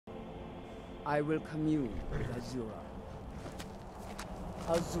I will commune with Azura.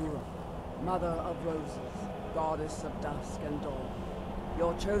 Azura, Mother of Roses, Goddess of Dusk and Dawn,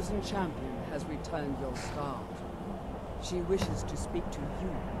 your chosen champion has returned your star. She wishes to speak to you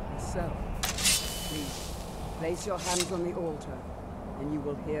herself. Please, place your hands on the altar, and you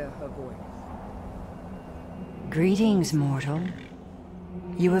will hear her voice. Greetings, mortal.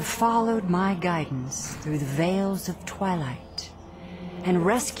 You have followed my guidance through the veils of twilight, and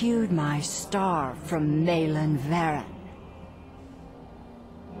rescued my star from Malin Varen.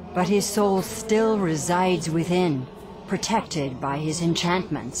 But his soul still resides within, protected by his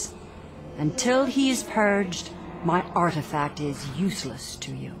enchantments. Until he is purged, my artifact is useless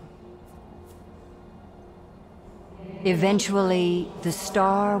to you. Eventually, the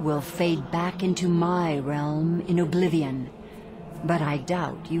star will fade back into my realm in oblivion, but I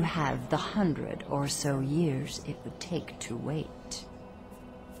doubt you have the 100 or so years it would take to wait.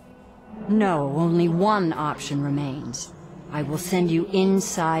 No, only one option remains. I will send you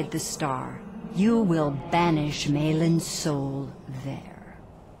inside the star. You will banish Malin's soul there.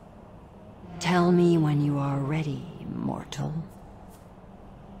 Tell me when you are ready, mortal.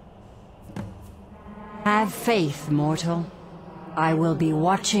 Have faith, mortal. I will be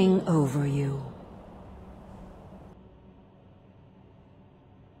watching over you.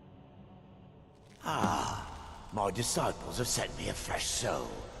 Ah, my disciples have sent me a fresh soul.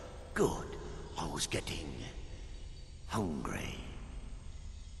 Good. I was getting hungry.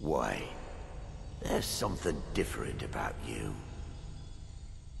 Wait, there's something different about you.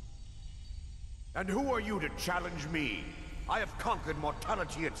 And who are you to challenge me? I have conquered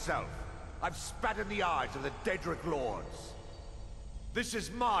mortality itself. I've spat in the eyes of the Daedric Lords. This is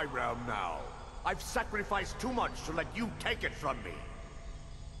my realm now. I've sacrificed too much to let you take it from me.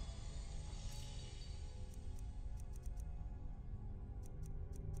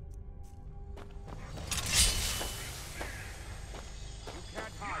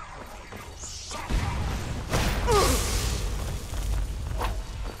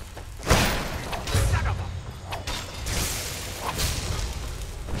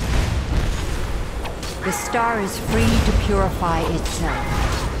 The star is free to purify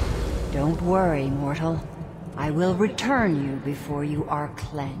itself. Don't worry, mortal. I will return you before you are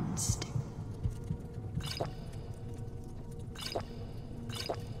cleansed.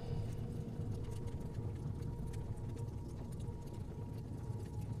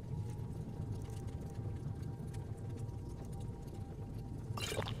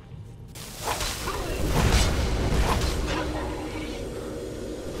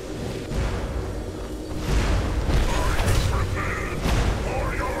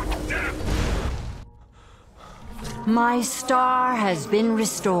 My star has been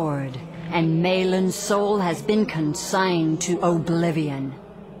restored, and Malin's soul has been consigned to oblivion.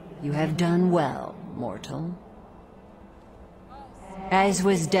 You have done well, mortal. As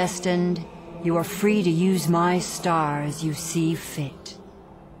was destined, you are free to use my star as you see fit.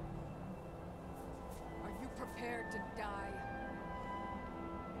 Are you prepared to die?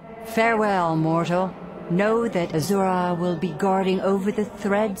 Farewell, mortal. Know that Azura will be guarding over the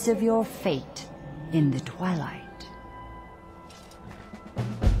threads of your fate in the twilight.